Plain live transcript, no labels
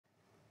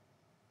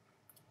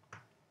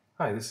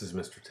Hi, this is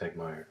Mr.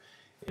 Tegmeyer,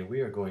 and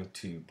we are going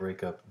to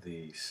break up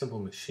the simple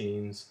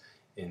machines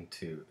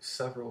into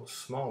several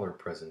smaller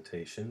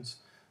presentations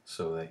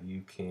so that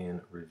you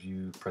can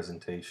review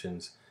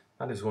presentations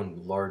not as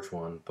one large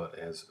one, but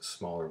as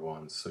smaller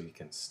ones, so you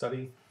can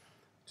study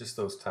just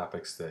those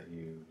topics that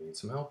you need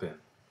some help in.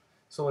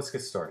 So let's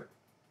get started.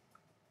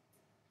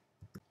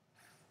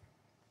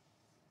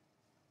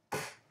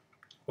 Well,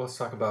 let's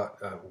talk about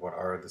what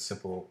are the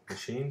simple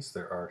machines.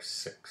 There are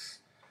 6.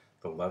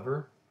 The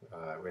lever,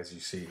 as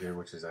you see here,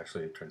 which is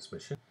actually a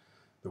transmission.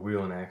 The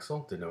wheel and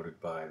axle, denoted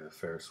by the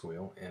Ferris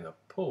wheel, and a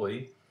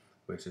pulley,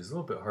 which is a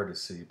little bit hard to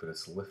see, but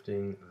it's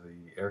lifting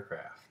the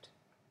aircraft.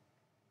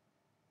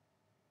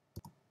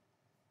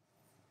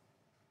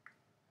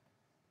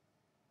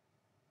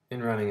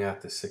 In rounding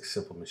out the 6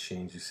 simple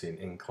machines, you see an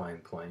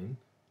inclined plane,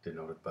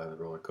 denoted by the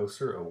roller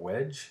coaster, a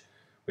wedge,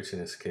 which in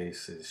this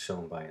case is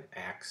shown by an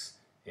axe,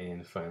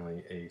 and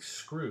finally a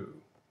screw.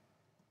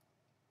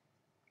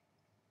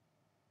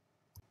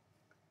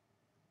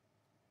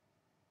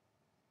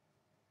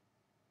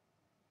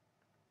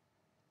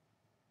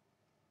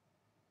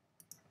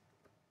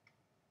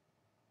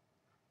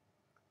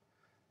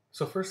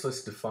 So first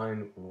let's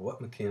define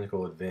what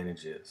mechanical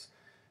advantage is.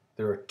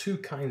 There are 2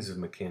 kinds of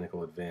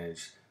mechanical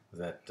advantages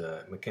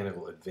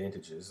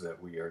that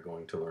we are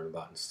going to learn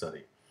about and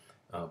study.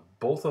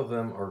 Both of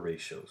them are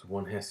ratios.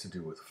 One has to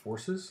do with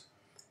forces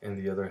and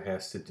the other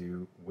has to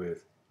do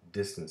with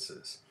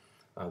distances.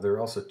 There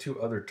are also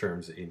 2 other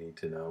terms that you need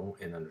to know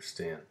and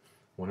understand.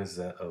 One is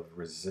that of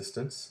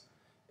resistance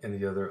and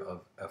the other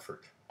of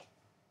effort.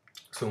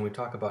 So when we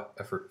talk about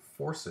effort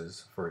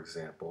forces, for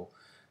example,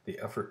 the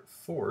effort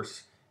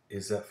force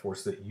is that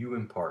force that you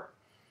impart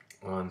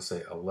on,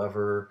 say, a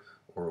lever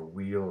or a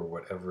wheel or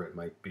whatever it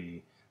might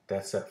be.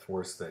 That's that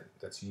force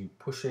that's you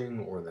pushing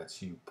or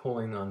that's you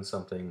pulling on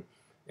something.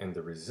 And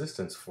the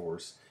resistance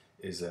force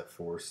is that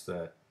force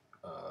that,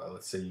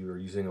 let's say you are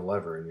using a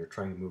lever and you're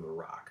trying to move a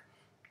rock.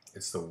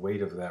 It's the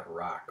weight of that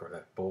rock or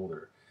that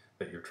boulder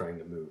that you're trying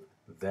to move.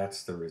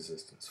 That's the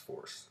resistance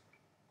force.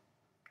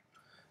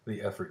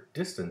 The effort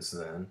distance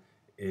then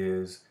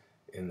is,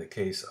 in the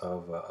case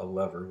of a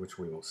lever, which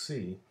we will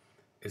see,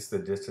 it's the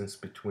distance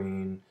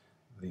between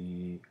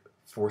the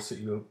force that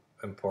you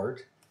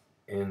impart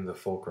and the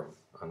fulcrum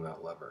on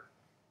that lever.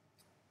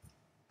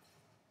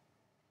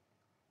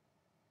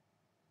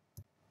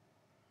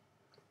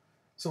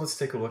 So let's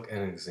take a look at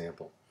an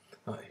example.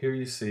 Here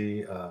you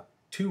see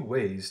 2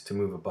 ways to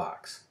move a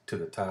box to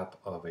the top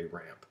of a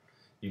ramp.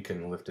 You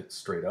can lift it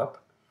straight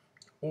up,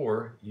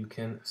 or you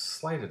can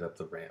slide it up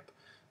the ramp.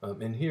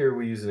 And here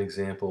we use an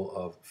example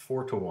of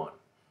 4 to 1.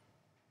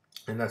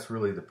 And that's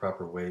really the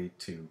proper way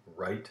to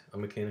write a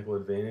mechanical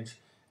advantage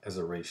as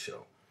a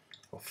ratio.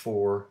 A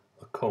 4,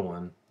 a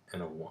colon,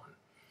 and a 1.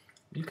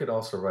 You could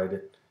also write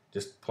it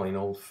just plain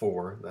old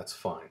 4, that's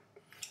fine.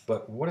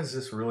 But what does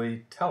this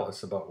really tell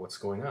us about what's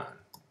going on?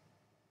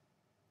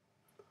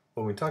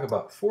 When we talk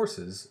about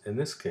forces, in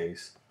this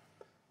case,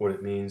 what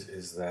it means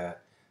is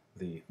that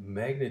the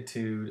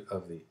magnitude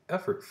of the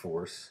effort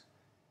force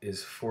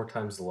is 4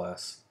 times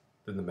less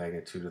than the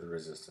magnitude of the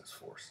resistance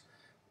force.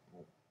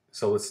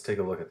 So let's take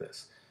a look at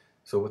this.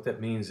 So what that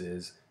means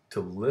is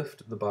to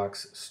lift the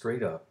box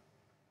straight up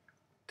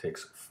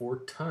takes 4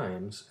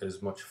 times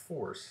as much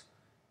force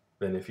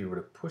than if you were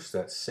to push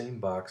that same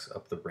box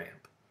up the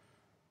ramp.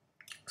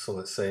 So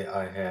let's say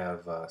I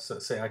have,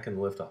 say I can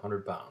lift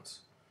 100 pounds.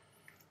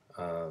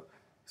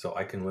 So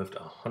I can lift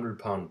a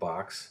 100-pound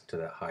box to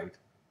that height,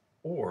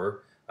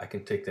 or I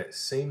can take that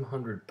same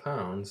 100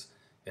 pounds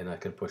and I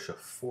can push a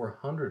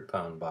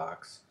 400-pound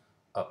box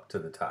up to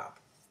the top.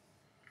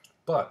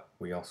 But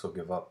we also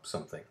give up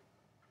something.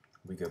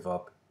 We give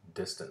up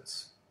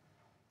distance.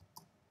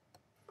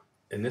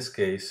 In this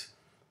case,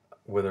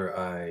 whether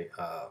I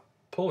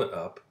pull it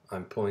up,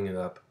 I'm pulling it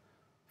up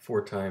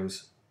 4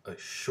 times a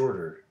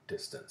shorter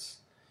distance.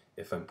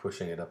 If I'm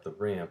pushing it up the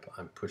ramp,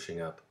 I'm pushing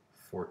up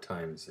 4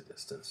 times the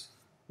distance,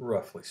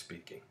 roughly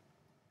speaking.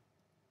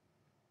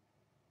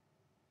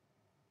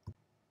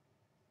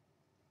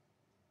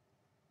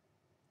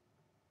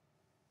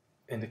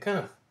 And to kind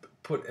of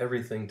put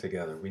everything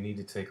together, we need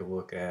to take a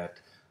look at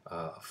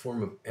a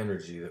form of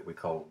energy that we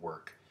call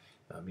work.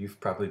 You've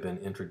probably been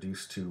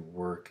introduced to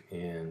work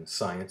in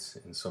science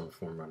in some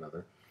form or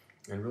another.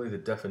 And really the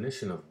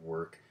definition of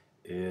work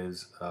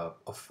is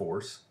a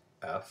force,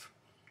 F,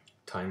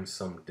 times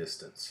some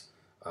distance.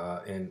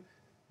 And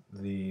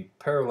the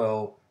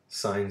parallel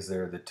signs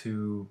there, the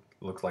 2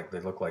 look like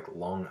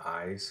long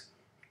eyes.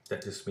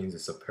 That just means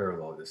it's a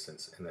parallel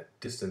distance, and that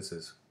distance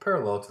is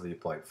parallel to the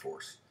applied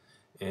force.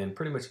 And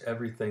pretty much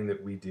everything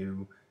that we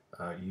do,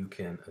 you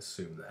can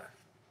assume that.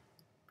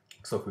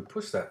 So if we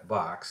push that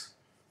box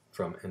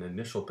from an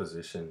initial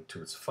position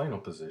to its final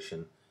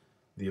position,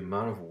 the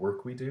amount of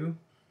work we do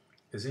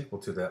is equal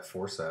to that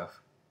force F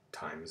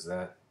times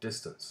that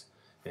distance.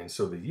 And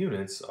so the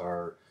units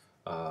are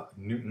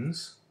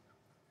newtons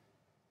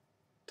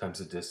times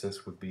the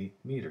distance would be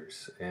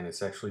meters, and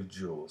it's actually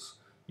joules.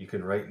 You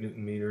can write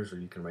Newton meters or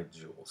you can write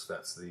joules.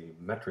 That's the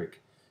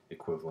metric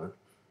equivalent.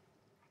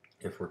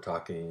 If we're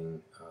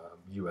talking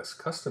U.S.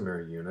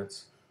 customary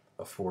units,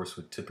 a force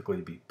would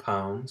typically be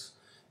pounds,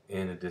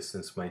 and a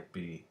distance might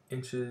be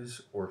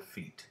inches or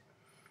feet.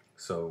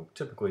 So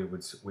typically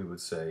we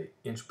would say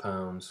inch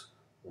pounds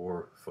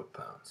or foot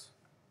pounds.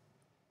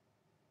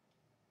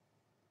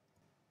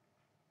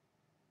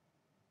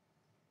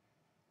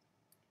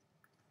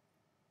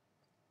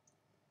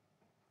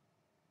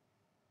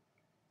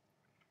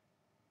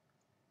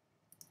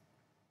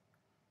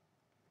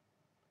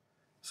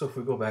 So if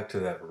we go back to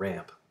that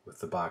ramp with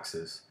the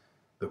boxes,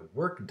 the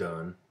work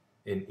done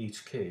in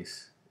each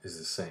case is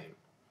the same.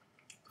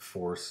 The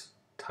force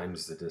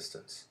times the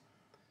distance.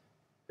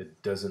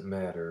 It doesn't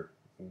matter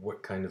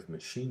what kind of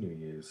machine you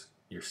use,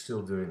 you're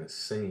still doing the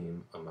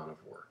same amount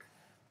of work.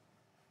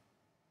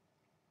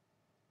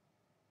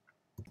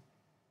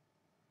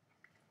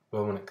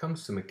 Well, when it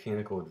comes to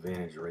mechanical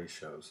advantage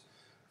ratios,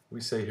 we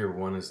say here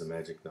 1 is the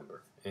magic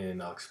number,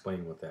 and I'll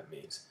explain what that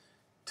means.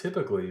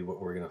 Typically,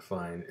 what we're going to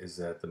find is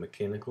that the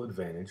mechanical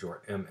advantage,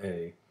 or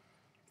MA,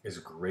 is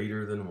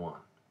greater than 1.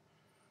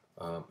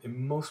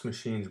 In most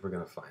machines, we're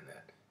going to find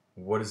that.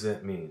 What does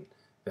that mean?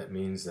 That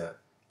means that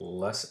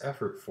less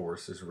effort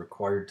force is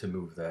required to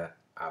move that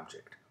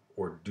object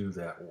or do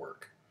that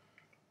work.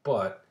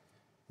 But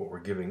what we're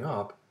giving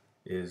up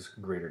is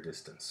greater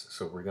distance.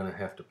 So we're going to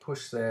have to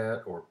push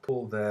that or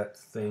pull that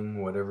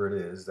thing, whatever it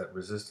is, that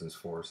resistance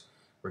force,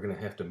 we're going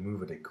to have to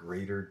move at a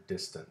greater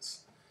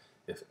distance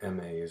if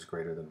MA is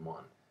greater than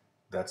 1.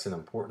 That's an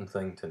important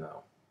thing to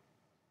know.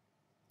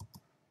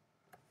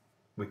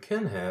 We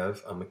can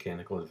have a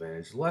mechanical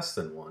advantage less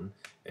than 1,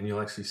 and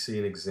you'll actually see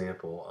an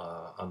example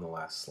on the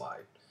last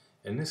slide.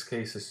 In this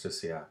case, it's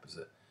just the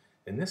opposite.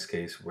 In this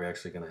case, we're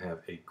actually going to have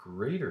a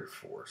greater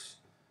force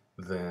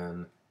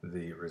than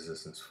the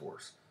resistance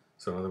force.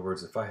 So in other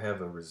words, if I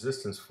have a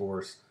resistance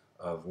force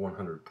of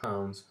 100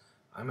 pounds,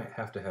 I might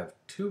have to have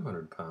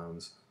 200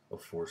 pounds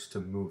of force to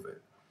move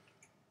it.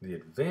 The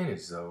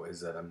advantage, though,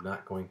 is that I'm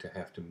not going to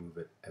have to move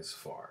it as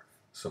far,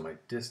 so my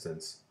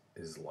distance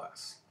is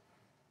less.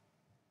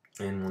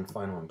 And one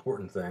final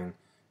important thing,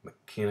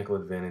 mechanical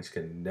advantage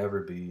can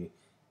never be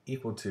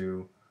equal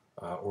to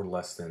or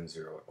less than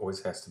 0. It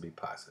always has to be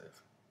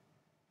positive.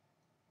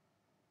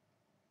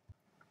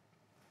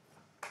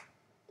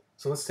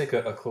 So let's take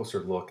a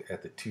closer look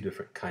at the two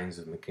different kinds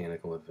of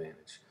mechanical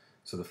advantage.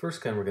 So the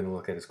first kind we're going to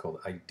look at is called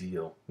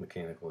ideal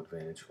mechanical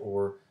advantage,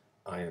 or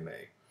IMA.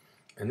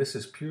 And this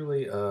is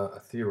purely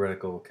a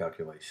theoretical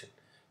calculation.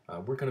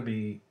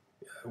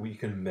 We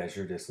can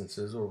measure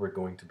distances, or we're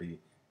going to be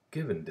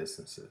given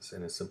distances.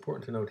 And it's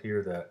important to note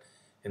here that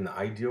in the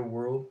ideal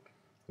world,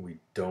 we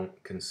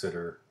don't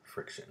consider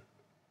friction.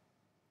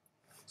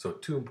 So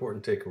 2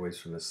 important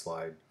takeaways from this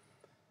slide.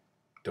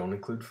 Don't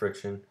include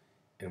friction,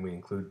 and we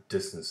include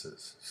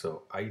distances.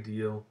 So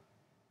ideal,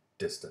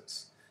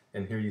 distance.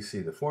 And here you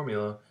see the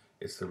formula.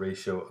 It's the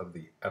ratio of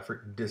the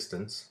effort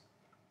distance,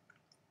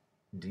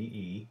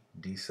 dE,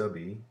 d sub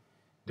E,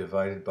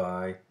 divided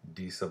by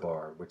d sub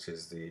R, which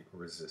is the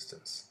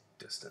resistance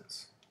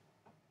distance.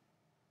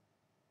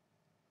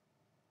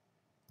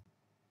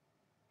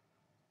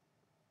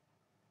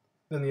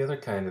 Then the other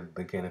kind of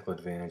mechanical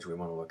advantage we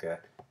want to look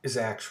at is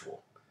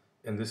actual.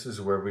 And this is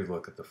where we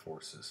look at the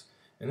forces.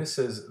 And this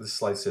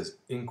slide says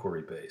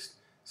inquiry based.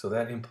 So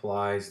that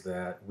implies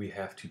that we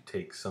have to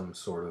take some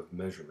sort of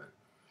measurement.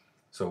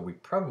 So we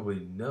probably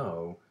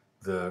know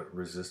the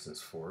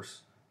resistance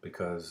force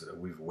because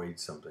we've weighed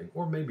something,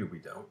 or maybe we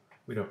don't.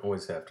 We don't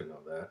always have to know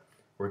that.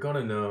 We're going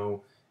to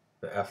know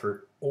the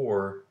effort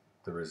or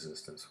the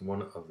resistance,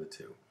 one of the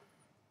two.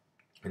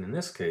 And in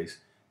this case,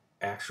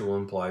 actual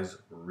implies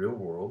real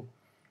world,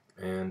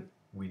 and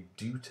we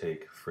do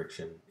take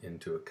friction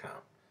into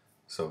account.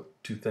 So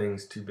 2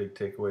 big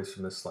takeaways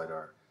from this slide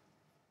are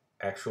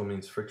actual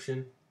means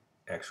friction,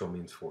 actual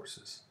means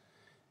forces.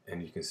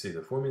 And you can see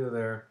the formula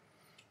there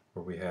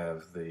where we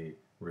have the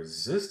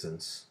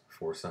resistance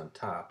force on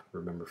top.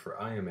 Remember,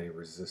 for IMA,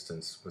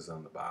 resistance was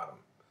on the bottom.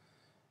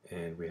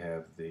 And we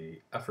have the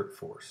effort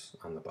force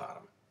on the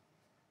bottom.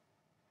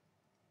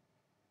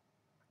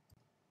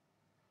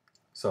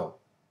 So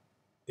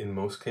in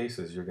most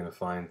cases, you're going to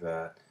find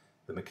that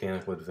the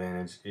mechanical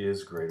advantage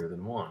is greater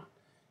than 1.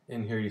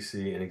 And here you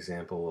see an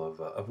example of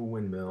a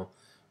windmill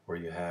where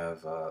you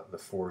have the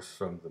force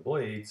from the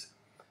blades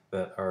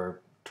that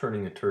are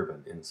turning a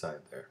turbine inside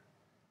there.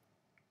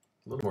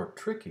 A little more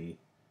tricky,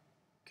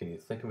 can you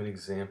think of an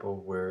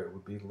example where it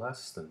would be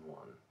less than 1?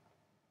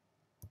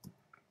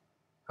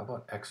 How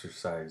about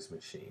exercise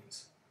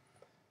machines?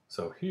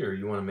 So here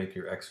you want to make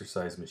your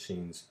exercise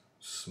machines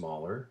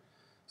smaller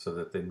so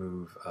that they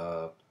move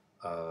a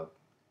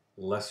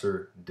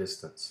lesser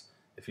distance.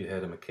 If you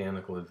had a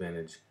mechanical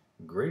advantage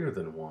greater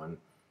than 1,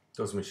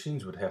 those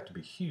machines would have to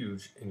be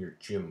huge and your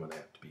gym would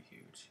have to be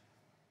huge.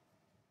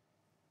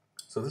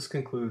 So this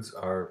concludes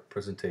our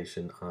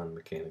presentation on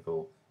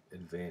mechanical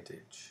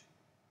advantage.